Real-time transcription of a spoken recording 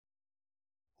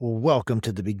Welcome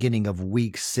to the beginning of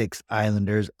Week 6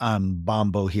 Islanders. I'm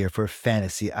Bombo here for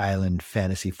Fantasy Island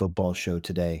Fantasy Football Show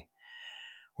today.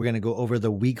 We're going to go over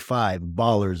the Week 5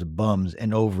 ballers, bums,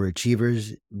 and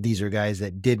overachievers. These are guys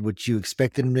that did what you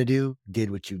expected them to do,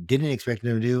 did what you didn't expect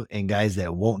them to do, and guys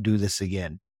that won't do this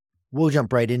again. We'll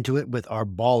jump right into it with our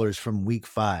ballers from Week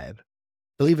 5.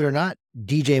 Believe it or not,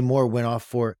 DJ Moore went off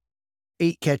for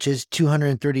 8 catches,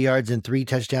 230 yards, and 3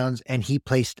 touchdowns, and he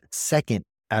placed second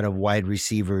out of wide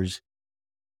receivers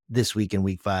this week in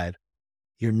Week 5.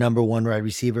 Your number one wide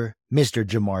receiver, Mr.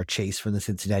 Jamar Chase from the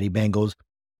Cincinnati Bengals,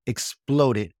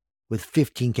 exploded with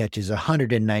 15 catches,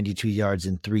 192 yards,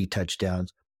 and 3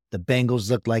 touchdowns. The Bengals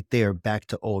look like they are back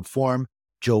to old form.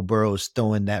 Joe Burrow is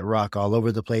throwing that rock all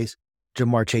over the place.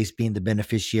 Jamar Chase, being the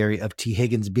beneficiary of T.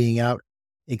 Higgins being out,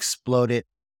 exploded,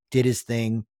 did his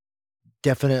thing.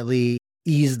 Definitely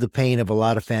eased the pain of a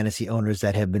lot of fantasy owners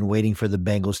that have been waiting for the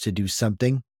Bengals to do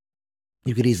something.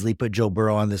 You could easily put Joe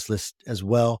Burrow on this list as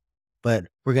well, but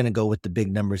we're going to go with the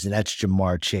big numbers, and that's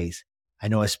Jamar Chase. I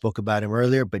know I spoke about him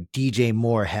earlier, but DJ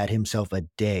Moore had himself a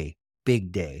day,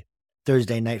 big day.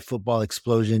 Thursday night football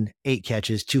explosion, 8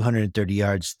 catches, 230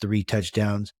 yards, 3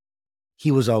 touchdowns.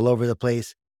 He was all over the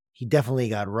place. He definitely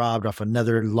got robbed off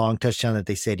another long touchdown that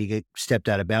they said he stepped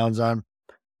out of bounds on.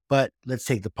 But let's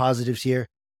take the positives here.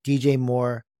 DJ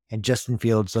Moore and Justin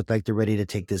Fields look like they're ready to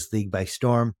take this league by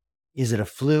storm. Is it a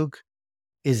fluke?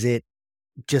 Is it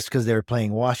just because they were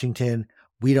playing Washington?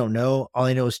 We don't know. All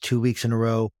I know is 2 weeks in a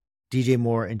row, DJ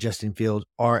Moore and Justin Fields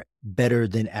are better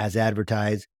than as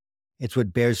advertised. It's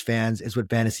what Bears fans, it's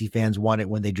what fantasy fans wanted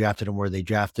when they drafted them, where they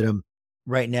drafted them.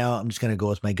 Right now, I'm just going to go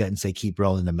with my gut and say keep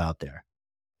rolling them out there.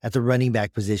 At the running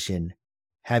back position,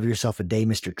 have yourself a day,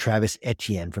 Mr. Travis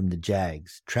Etienne from the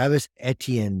Jags. Travis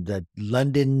Etienne, the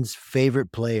London's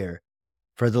favorite player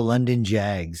for the London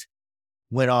Jags,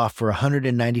 went off for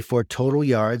 194 total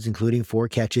yards, including 4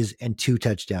 catches and 2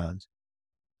 touchdowns.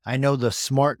 I know the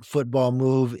smart football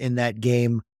move in that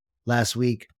game last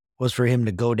week was for him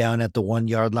to go down at the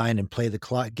 1-yard line and play the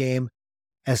clock game.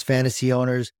 As fantasy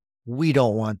owners, we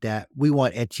don't want that. We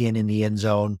want Etienne in the end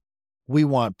zone. We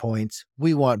want points.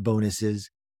 We want bonuses.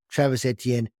 Travis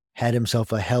Etienne had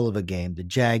himself a hell of a game. The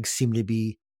Jags seem to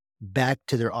be back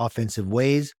to their offensive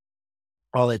ways.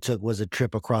 All it took was a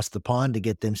trip across the pond to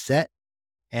get them set.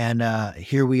 And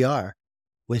here we are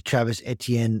with Travis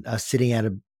Etienne sitting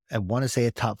at I want to say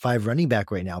a top 5 running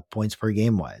back right now, points per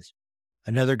game wise.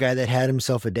 Another guy that had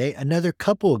himself a day, another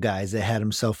couple of guys that had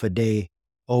himself a day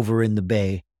over in the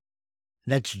Bay.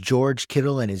 That's George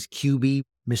Kittle and his QB,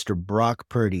 Mr. Brock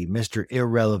Purdy, Mr.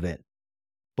 Irrelevant.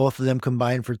 Both of them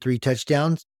combined for 3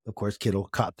 touchdowns. Of course, Kittle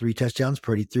caught 3 touchdowns.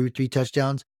 Purdy threw 3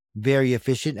 touchdowns. Very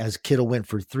efficient, as Kittle went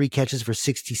for 3 catches for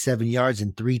 67 yards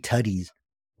and 3 tutties.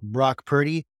 Brock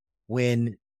Purdy,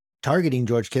 when targeting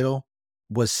George Kittle,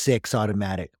 was 6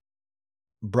 automatic.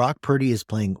 Brock Purdy is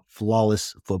playing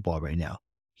flawless football right now.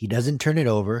 He doesn't turn it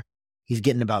over. He's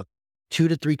getting about 2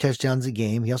 to 3 touchdowns a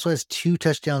game. He also has 2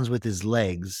 touchdowns with his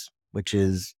legs, which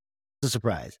is a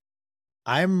surprise.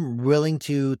 I'm willing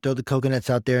to throw the coconuts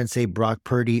out there and say Brock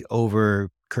Purdy over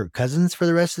Kirk Cousins for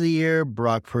the rest of the year,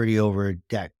 Brock Purdy over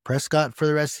Dak Prescott for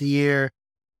the rest of the year,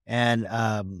 and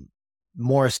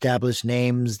more established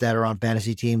names that are on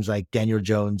fantasy teams like Daniel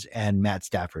Jones and Matt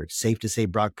Stafford. Safe to say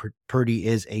Brock Purdy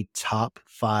is a top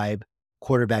 5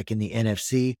 quarterback in the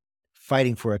NFC,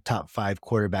 fighting for a top 5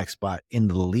 quarterback spot in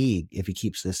the league if he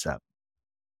keeps this up.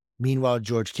 Meanwhile,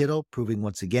 George Kittle, proving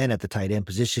once again at the tight end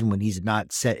position when he's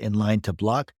not set in line to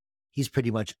block, he's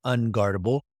pretty much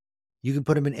unguardable. You can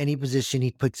put him in any position. He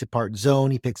picks apart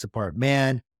zone. He picks apart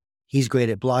man. He's great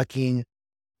at blocking.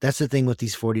 That's the thing with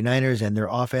these 49ers and their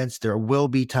offense. There will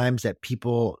be times that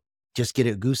people just get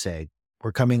a goose egg.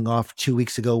 We're coming off 2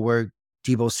 weeks ago where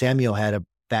Deebo Samuel had a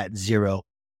bat 0.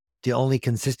 The only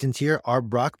consistents here are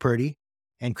Brock Purdy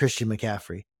and Christian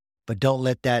McCaffrey. But don't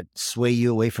let that sway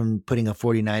you away from putting a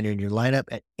 49er in your lineup.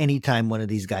 At any time, one of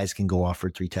these guys can go off for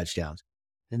 3 touchdowns.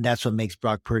 And that's what makes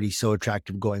Brock Purdy so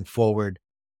attractive going forward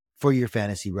for your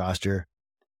fantasy roster.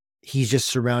 He's just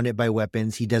surrounded by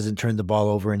weapons. He doesn't turn the ball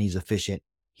over, and he's efficient.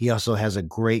 He also has a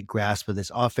great grasp of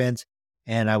this offense.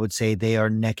 And I would say they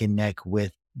are neck and neck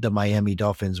with the Miami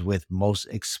Dolphins with most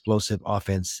explosive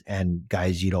offense and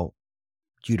guys you don't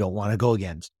want to go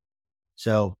against.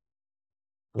 So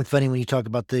it's funny when you talk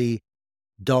about the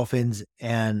Dolphins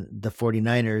and the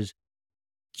 49ers,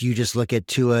 you just look at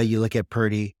Tua, you look at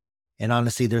Purdy, and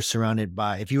honestly, they're surrounded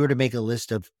by, if you were to make a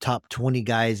list of top 20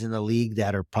 guys in the league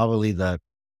that are probably the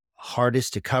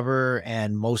hardest to cover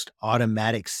and most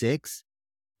automatic 6,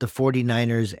 the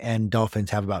 49ers and Dolphins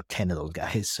have about 10 of those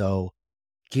guys. So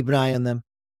keep an eye on them.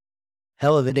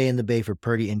 Hell of a day in the Bay for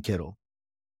Purdy and Kittle.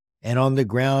 And on the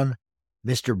ground,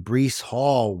 Mr. Breece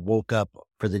Hall woke up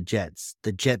for the Jets.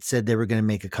 The Jets said they were going to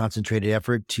make a concentrated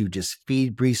effort to just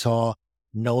feed Breece Hall,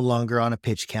 no longer on a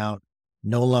pitch count,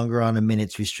 no longer on a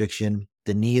minutes restriction.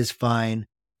 The knee is fine.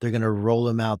 They're going to roll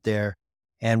him out there.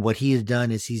 And what he has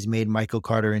done is he's made Michael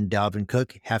Carter and Dalvin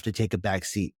Cook have to take a back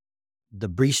seat. The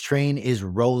Breece train is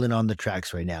rolling on the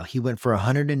tracks right now. He went for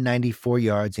 194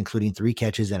 yards, including 3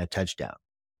 catches and a touchdown.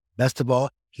 Best of all,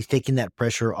 he's taking that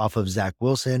pressure off of Zach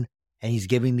Wilson, and he's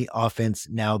giving the offense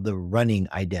now the running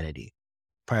identity.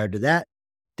 Prior to that,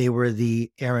 they were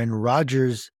the Aaron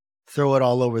Rodgers throw it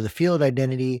all over the field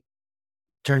identity.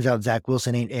 Turns out Zach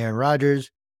Wilson ain't Aaron Rodgers.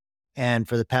 And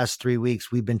for the past 3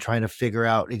 weeks, we've been trying to figure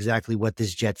out exactly what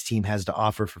this Jets team has to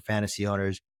offer for fantasy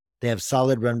owners. They have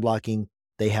solid run blocking.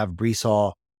 They have Breece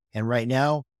Hall. And right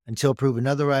now, until proven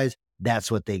otherwise, that's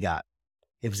what they got.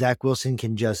 If Zach Wilson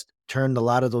can just turn a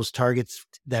lot of those targets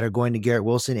that are going to Garrett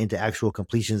Wilson into actual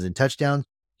completions and touchdowns,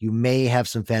 you may have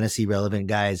some fantasy relevant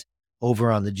guys over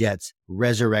on the Jets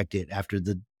resurrected after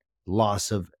the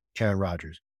loss of Aaron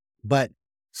Rodgers. But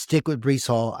stick with Breece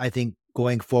Hall. I think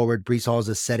going forward, Breece Hall is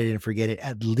a set it and forget it,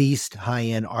 at least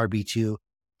high-end RB2,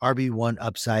 RB1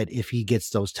 upside if he gets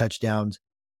those touchdowns.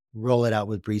 Roll it out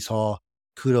with Breece Hall.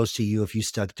 Kudos to you if you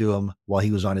stuck through him while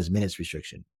he was on his minutes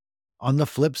restriction. On the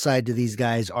flip side to these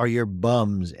guys are your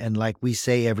bums. And like we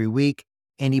say every week,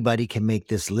 anybody can make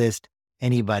this list.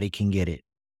 Anybody can get it.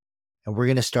 And we're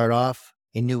going to start off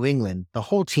in New England. The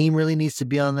whole team really needs to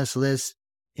be on this list,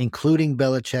 including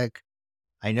Belichick.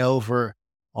 I know for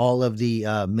all of the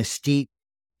mystique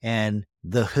and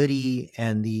the hoodie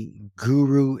and the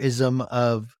guruism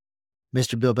of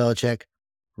Mr. Bill Belichick,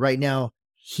 right now,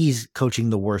 he's coaching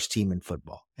the worst team in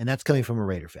football. And that's coming from a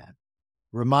Raider fan.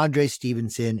 Ramondre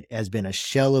Stevenson has been a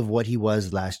shell of what he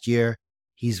was last year.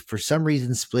 He's, for some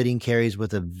reason, splitting carries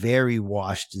with a very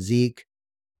washed Zeke.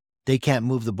 They can't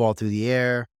move the ball through the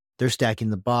air. They're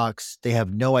stacking the box. They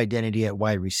have no identity at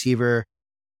wide receiver.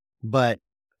 But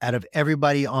out of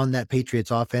everybody on that Patriots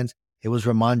offense, it was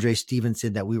Ramondre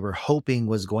Stevenson that we were hoping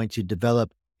was going to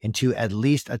develop into at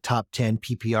least a top 10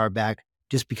 PPR back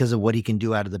just because of what he can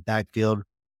do out of the backfield.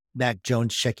 Mac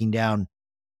Jones checking down.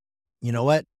 You know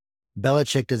what?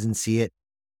 Belichick doesn't see it.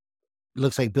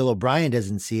 Looks like Bill O'Brien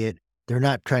doesn't see it. They're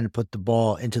not trying to put the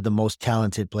ball into the most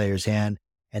talented player's hand.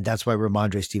 And that's why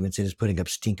Ramondre Stevenson is putting up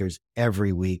stinkers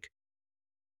every week.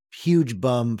 Huge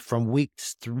bum from week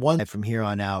 1 from here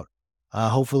on out.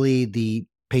 Hopefully the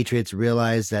Patriots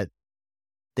realize that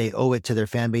they owe it to their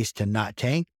fan base to not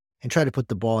tank and try to put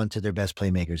the ball into their best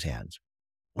playmakers' hands.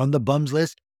 On the bums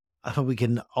list, we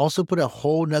can also put a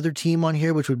whole nother team on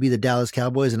here, which would be the Dallas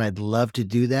Cowboys, and I'd love to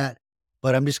do that.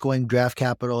 But I'm just going draft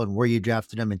capital and where you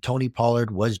drafted him. And Tony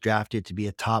Pollard was drafted to be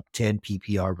a top 10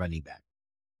 PPR running back.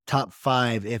 Top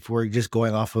 5 if we're just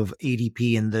going off of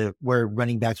ADP and where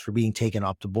running backs were being taken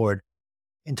off the board.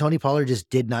 And Tony Pollard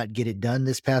just did not get it done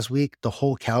this past week. The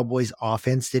whole Cowboys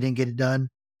offense didn't get it done.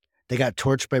 They got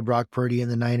torched by Brock Purdy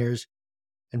and the Niners.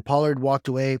 And Pollard walked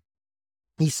away.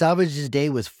 He salvaged his day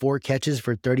with 4 catches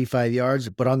for 35 yards,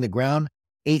 but on the ground,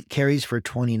 8 carries for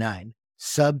 29.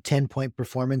 Sub 10-point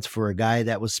performance for a guy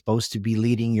that was supposed to be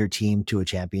leading your team to a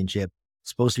championship,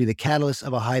 supposed to be the catalyst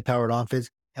of a high-powered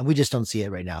offense, and we just don't see it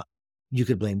right now. You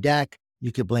could blame Dak,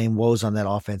 you could blame woes on that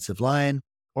offensive line,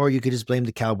 or you could just blame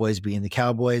the Cowboys being the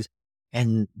Cowboys,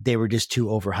 and they were just too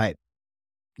overhyped.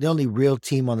 The only real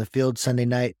team on the field Sunday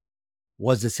night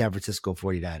was the San Francisco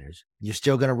 49ers. You're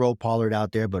still going to roll Pollard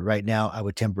out there, but right now I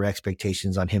would temper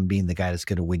expectations on him being the guy that's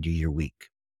going to win you your week.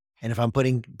 And if I'm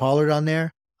putting Pollard on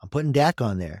there, I'm putting Dak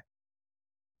on there.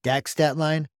 Dak's stat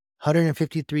line,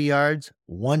 153 yards,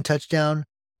 1 touchdown,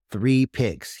 3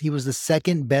 picks. He was the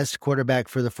second best quarterback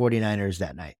for the 49ers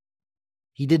that night.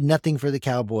 He did nothing for the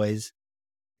Cowboys.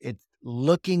 It's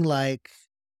looking like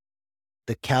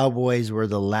the Cowboys were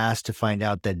the last to find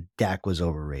out that Dak was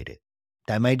overrated.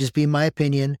 That might just be my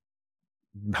opinion.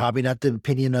 Probably not the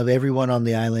opinion of everyone on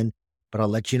the island, but I'll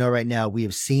let you know right now, we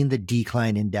have seen the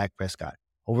decline in Dak Prescott.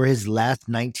 Over his last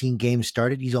 19 games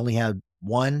started, he's only had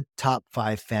 1 top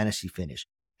 5 fantasy finish.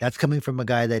 That's coming from a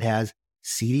guy that has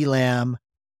CeeDee Lamb,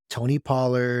 Tony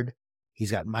Pollard.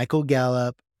 He's got Michael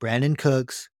Gallup, Brandon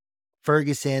Cooks,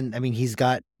 Ferguson. I mean, he's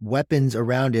got weapons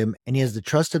around him, and he has the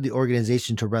trust of the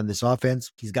organization to run this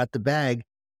offense. He's got the bag.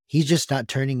 He's just not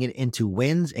turning it into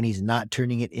wins, and he's not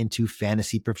turning it into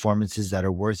fantasy performances that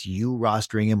are worth you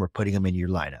rostering him or putting him in your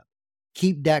lineup.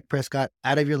 Keep Dak Prescott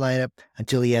out of your lineup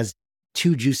until he has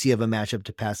too juicy of a matchup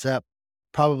to pass up.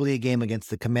 Probably a game against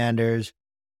the Commanders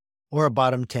or a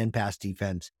bottom 10 pass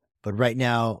defense. But right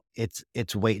now, it's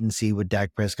wait and see with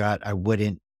Dak Prescott. I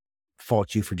wouldn't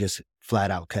fault you for just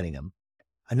flat out cutting him.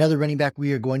 Another running back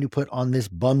we are going to put on this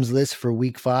bums list for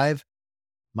week 5,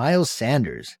 Miles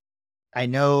Sanders. I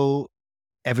know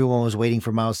everyone was waiting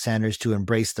for Miles Sanders to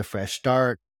embrace the fresh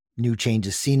start, new change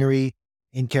of scenery.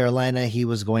 In Carolina, he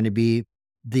was going to be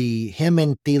him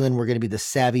and Thielen were going to be the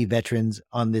savvy veterans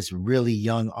on this really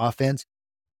young offense.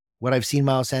 What I've seen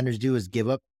Miles Sanders do is give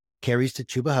up carries to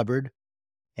Chuba Hubbard.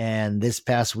 And this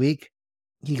past week,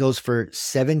 he goes for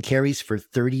 7 carries for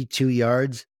 32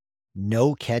 yards,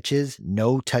 no catches,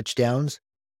 no touchdowns.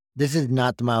 This is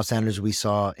not the Miles Sanders we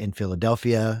saw in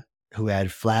Philadelphia, who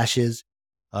had flashes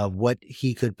of what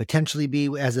he could potentially be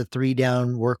as a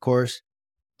 3-down workhorse.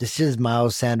 This is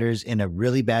Miles Sanders in a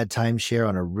really bad timeshare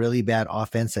on a really bad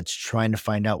offense that's trying to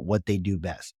find out what they do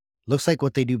best. Looks like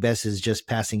what they do best is just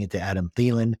passing it to Adam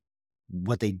Thielen.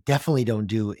 What they definitely don't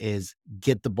do is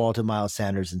get the ball to Miles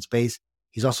Sanders in space.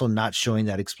 He's also not showing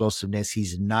that explosiveness.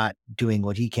 He's not doing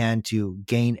what he can to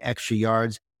gain extra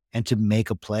yards and to make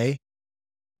a play.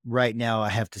 Right now, I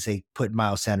have to say, put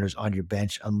Miles Sanders on your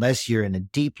bench unless you're in a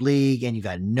deep league and you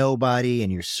got nobody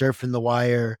and you're surfing the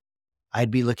wire.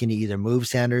 I'd be looking to either move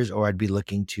Sanders or I'd be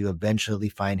looking to eventually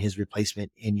find his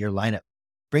replacement in your lineup.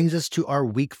 Brings us to our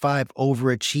week 5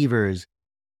 overachievers.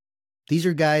 These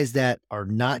are guys that are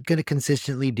not going to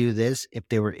consistently do this. If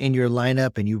they were in your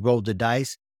lineup and you rolled the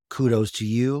dice, kudos to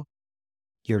you.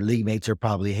 Your league mates are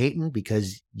probably hating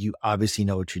because you obviously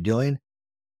know what you're doing,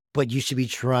 but you should be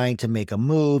trying to make a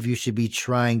move. You should be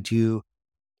trying to,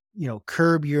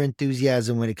 curb your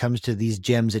enthusiasm when it comes to these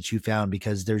gems that you found,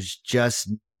 because there's just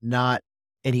not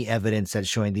any evidence that's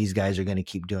showing these guys are going to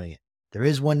keep doing it. There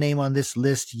is one name on this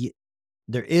list.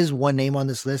 There is one name on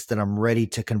this list that I'm ready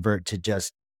to convert to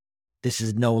just, this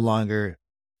is no longer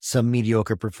some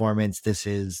mediocre performance. This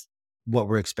is what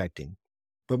we're expecting.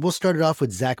 But we'll start it off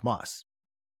with Zach Moss.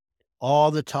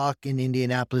 All the talk in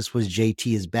Indianapolis was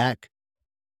JT is back,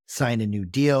 signed a new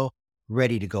deal,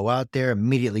 ready to go out there,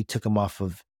 immediately took him off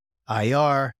of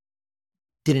IR,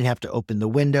 didn't have to open the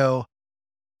window.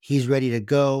 He's ready to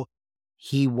go.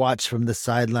 He watched from the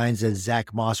sidelines as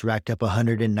Zach Moss racked up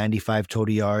 195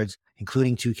 total yards,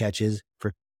 including 2 catches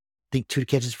for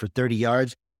 30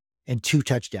 yards and 2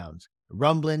 touchdowns,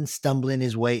 rumbling, stumbling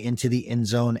his way into the end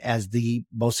zone as the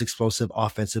most explosive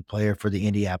offensive player for the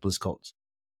Indianapolis Colts.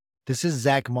 This is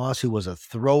Zach Moss, who was a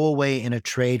throwaway in a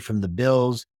trade from the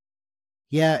Bills.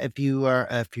 Yeah, if you're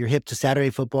hip to Saturday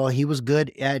football, he was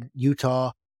good at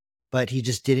Utah, but he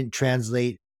just didn't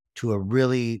translate to a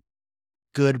really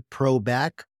good pro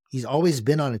back. He's always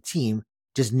been on a team,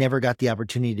 just never got the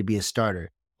opportunity to be a starter.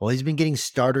 Well, he's been getting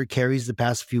starter carries the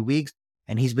past few weeks,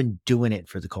 and he's been doing it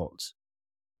for the Colts.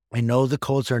 I know the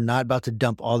Colts are not about to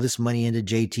dump all this money into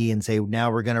JT and say,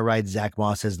 now we're going to ride Zach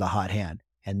Moss as the hot hand.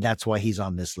 And that's why he's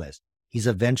on this list. He's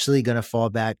eventually going to fall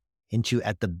back into,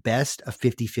 at the best, a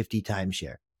 50-50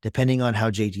 timeshare, depending on how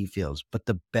JT feels. But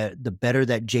the better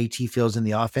that JT feels in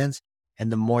the offense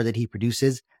and the more that he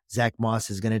produces, Zach Moss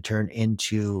is going to turn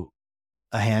into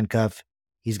a handcuff.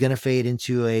 He's going to fade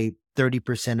into a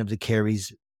 30% of the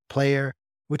carries player,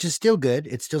 which is still good.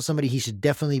 It's still somebody he should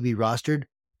definitely be rostered.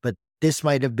 But this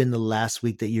might have been the last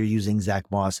week that you're using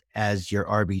Zach Moss as your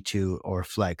RB2 or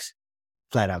flex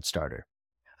flat out starter.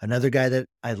 Another guy that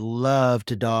I love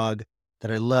to dog,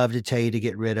 that I love to tell you to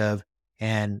get rid of,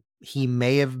 and he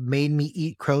may have made me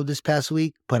eat crow this past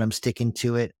week, but I'm sticking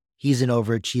to it. He's an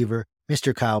overachiever,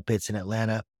 Mr. Kyle Pitts in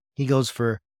Atlanta. He goes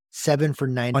for 7 for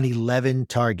 9 on 11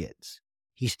 targets.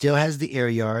 He still has the air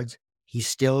yards. He's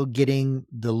still getting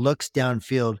the looks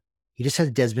downfield. He just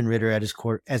has Desmond Ridder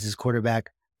as his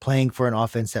quarterback, playing for an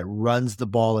offense that runs the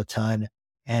ball a ton,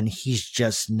 and he's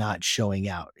just not showing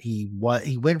out. He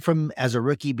went from, as a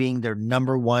rookie, being their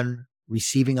number 1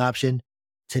 receiving option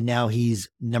to now he's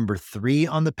number 3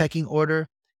 on the pecking order.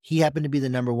 He happened to be the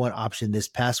number 1 option this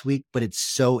past week, but it's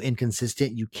so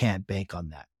inconsistent, you can't bank on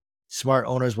that. Smart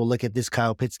owners will look at this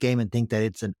Kyle Pitts game and think that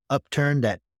it's an upturn,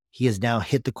 that he has now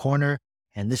hit the corner,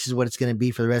 and this is what it's going to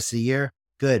be for the rest of the year.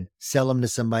 Good. Sell him to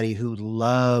somebody who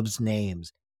loves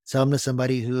names. Sell him to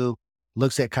somebody who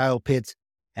looks at Kyle Pitts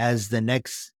as the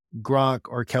next Gronk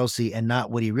or Kelsey and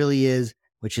not what he really is,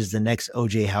 which is the next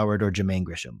O.J. Howard or Jermaine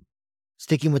Grisham.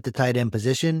 Sticking with the tight end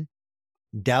position,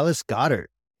 Dallas Goedert.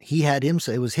 He had him,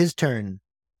 so it was his turn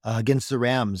against the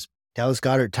Rams. Dallas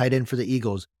Goedert, tight end for the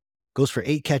Eagles, goes for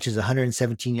 8 catches,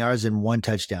 117 yards, and 1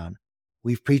 touchdown.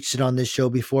 We've preached it on this show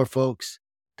before, folks.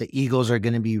 The Eagles are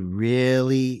going to be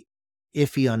really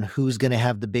iffy on who's going to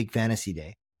have the big fantasy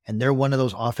day. And they're one of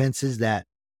those offenses that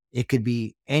it could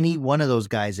be any one of those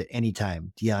guys at any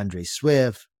time. DeAndre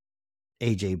Swift,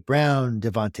 A.J. Brown,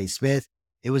 Devontae Smith.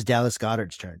 It was Dallas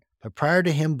Goedert's turn. But prior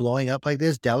to him blowing up like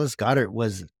this, Dallas Goedert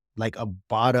was like a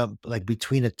bottom, like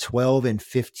between a 12 and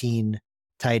 15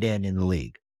 tight end in the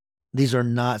league. These are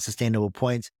not sustainable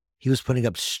points. He was putting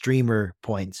up streamer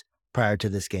points prior to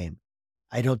this game.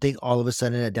 I don't think all of a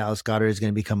sudden that Dallas Goedert is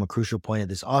going to become a crucial point of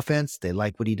this offense. They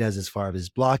like what he does as far as his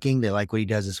blocking. They like what he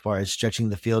does as far as stretching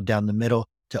the field down the middle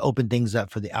to open things up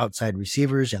for the outside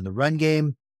receivers and the run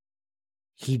game.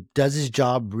 He does his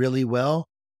job really well,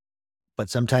 but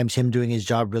sometimes him doing his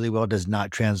job really well does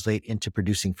not translate into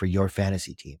producing for your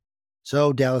fantasy team.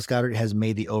 So Dallas Goedert has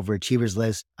made the overachievers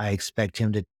list. I expect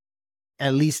him to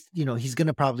at least, he's going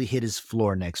to probably hit his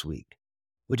floor next week,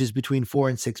 which is between 4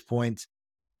 and 6 points.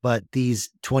 But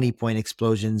these 20-point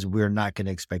explosions, we're not going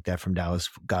to expect that from Dallas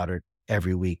Goedert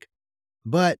every week.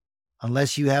 But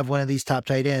unless you have one of these top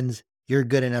tight ends, you're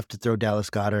good enough to throw Dallas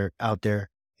Goedert out there,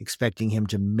 expecting him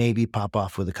to maybe pop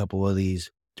off with a couple of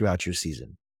these throughout your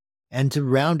season. And to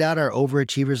round out our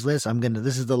overachievers list,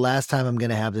 this is the last time I'm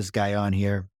going to have this guy on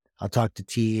here. I'll talk to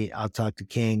T, I'll talk to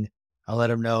King. I'll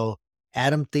let him know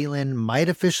Adam Thielen might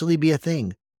officially be a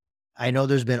thing. I know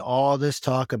there's been all this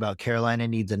talk about Carolina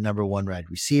needs a number one wide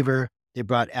receiver. They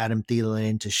brought Adam Thielen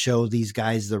in to show these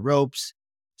guys the ropes.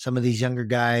 Some of these younger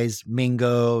guys,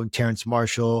 Mingo, Terrence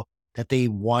Marshall, that they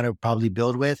want to probably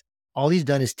build with. All he's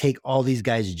done is take all these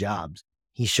guys' jobs.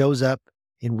 He shows up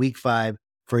in week 5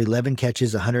 for 11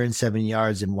 catches, 107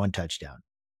 yards, and 1 touchdown.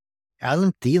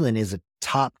 Adam Thielen is a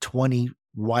top 20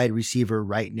 wide receiver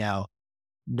right now,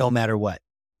 no matter what.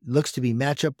 Looks to be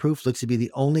matchup proof, looks to be the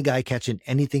only guy catching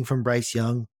anything from Bryce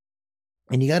Young.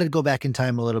 And you got to go back in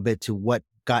time a little bit to what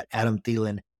got Adam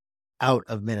Thielen out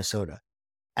of Minnesota.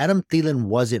 Adam Thielen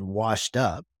wasn't washed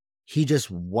up. He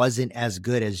just wasn't as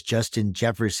good as Justin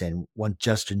Jefferson when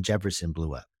Justin Jefferson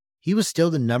blew up. He was still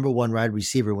the number 1 wide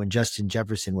receiver when Justin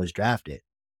Jefferson was drafted.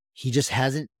 He just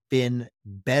hasn't been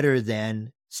better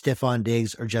than Stephon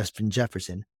Diggs or Justin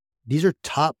Jefferson. These are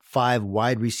top 5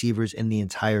 wide receivers in the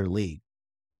entire league.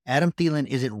 Adam Thielen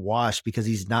isn't washed because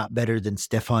he's not better than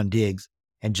Stephon Diggs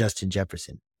and Justin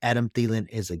Jefferson. Adam Thielen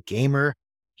is a gamer.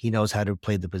 He knows how to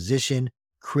play the position,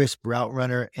 crisp route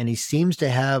runner, and he seems to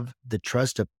have the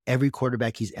trust of every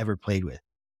quarterback he's ever played with.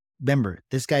 Remember,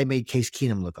 this guy made Case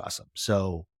Keenum look awesome.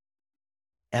 So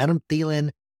Adam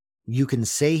Thielen, you can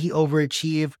say he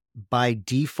overachieved by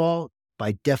default.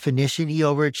 By definition, he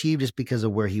overachieved just because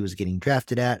of where he was getting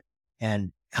drafted at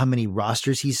and how many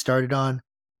rosters he started on.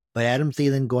 But Adam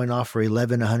Thielen going off for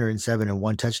 11, 107, and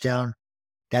 1 touchdown,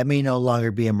 that may no longer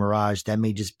be a mirage. That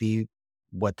may just be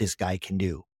what this guy can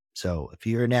do. So if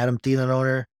you're an Adam Thielen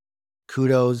owner,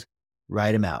 kudos,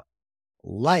 ride him out.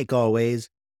 Like always,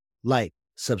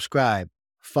 subscribe,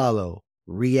 follow,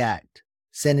 react,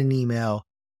 send an email,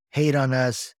 hate on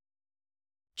us,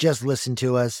 just listen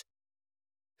to us.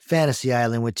 Fantasy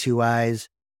Island with 2 eyes,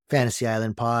 Fantasy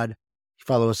Island Pod.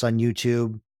 Follow us on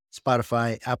YouTube,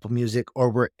 Spotify, Apple Music, or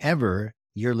wherever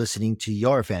you're listening to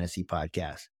your fantasy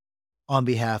podcast. On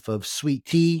behalf of Sweet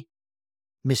Tea,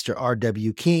 Mr.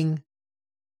 R.W. King,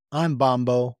 I'm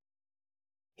Bombo.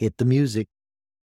 Hit the music.